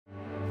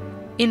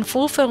In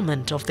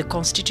fulfillment of the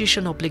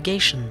Constitution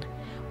obligation,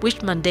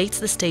 which mandates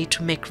the state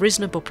to make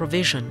reasonable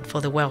provision for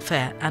the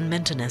welfare and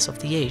maintenance of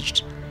the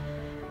aged,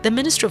 the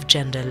Ministry of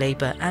Gender,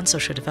 Labour and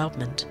Social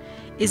Development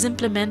is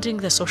implementing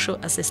the Social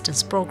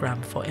Assistance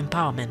Programme for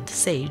Empowerment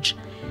 (SAGE),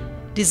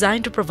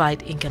 designed to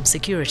provide income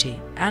security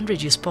and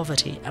reduce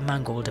poverty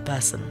among older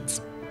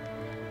persons.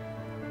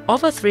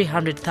 Over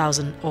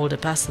 300,000 older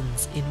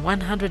persons in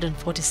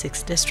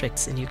 146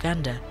 districts in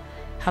Uganda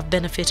have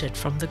benefited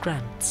from the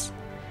grants.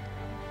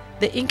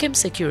 The income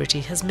security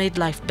has made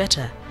life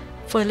better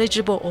for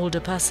eligible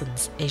older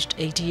persons aged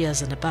 80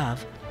 years and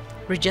above,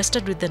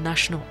 registered with the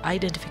National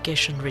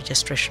Identification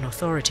Registration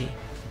Authority,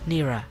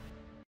 NIRA.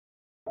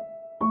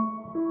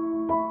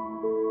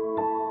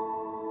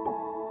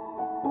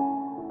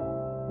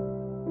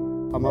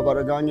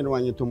 Amabara ganyu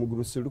nwanyito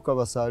mugurusiruka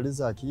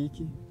basaliza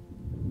akiki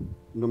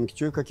ndo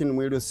mkichweka kinu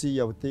mwelo si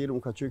ya butero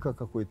mukachweka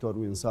kakwetwa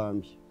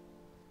Rwensambi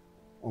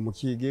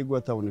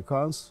omukigegwa town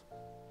council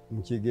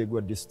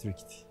omukigegwa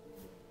district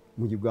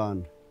mu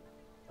Uganda.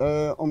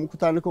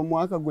 Omukutandika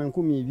omwaka gwa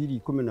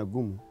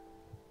 2011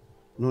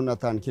 no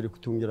natandikire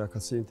kutungira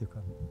akasente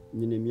kano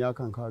nyine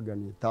myaka nkaga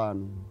ne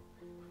 5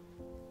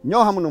 nyo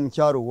hamwe no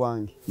mukyaro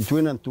wange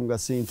ntwena ntunga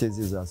sente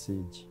za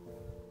SAGE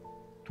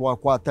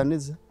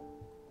twakwataniza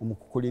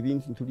omukukole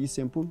ibintu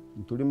ntulise mpunu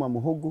ntulima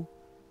muhogo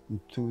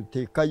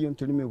ntutekayo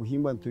ntulime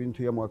buhimba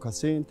ntulintu ya mwaka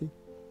sente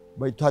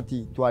baitu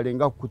hati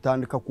twalenga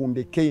kutandika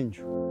kumbe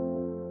kenjo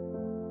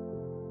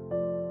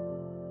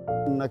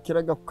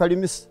nakiraga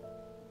kukalimisa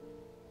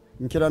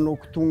nkira no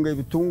kutunga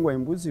ibitungwa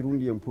embuzi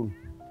rundi empunu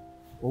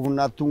ubu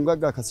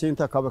natungaga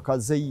akasente akaba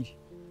kazaire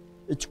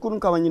ekikuru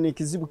nkaba nyine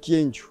kizibu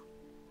kyenjo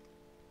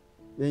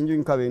enjo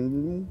nkabe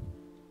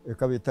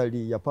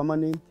ekabetali ya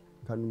permanent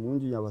kandi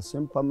munju ya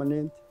basem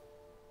permanent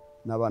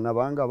nabana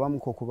banga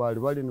bamukoko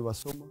bali ni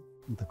basoma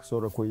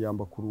ntakusora ko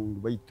yamba kurungi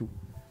baitu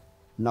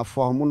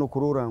nafahamu no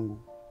kurorangu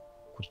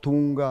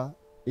kutunga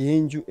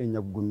enju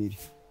enyagumiri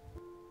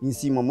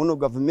insima muno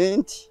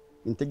government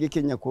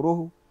integeke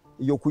nyakoroho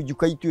iyo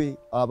kujuka itwe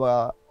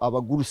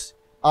abagurusi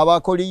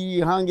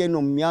abakoli hange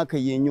no myaka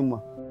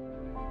yenyuma.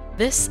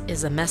 This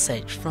is a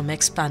message from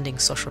Expanding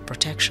Social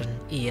Protection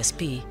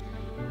 (ESP),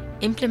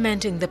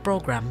 implementing the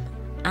program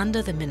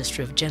under the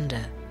Ministry of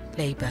Gender,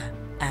 Labour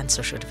and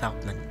Social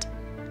Development.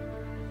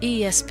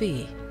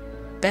 ESP,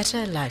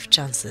 better life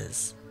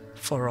chances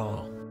for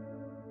all.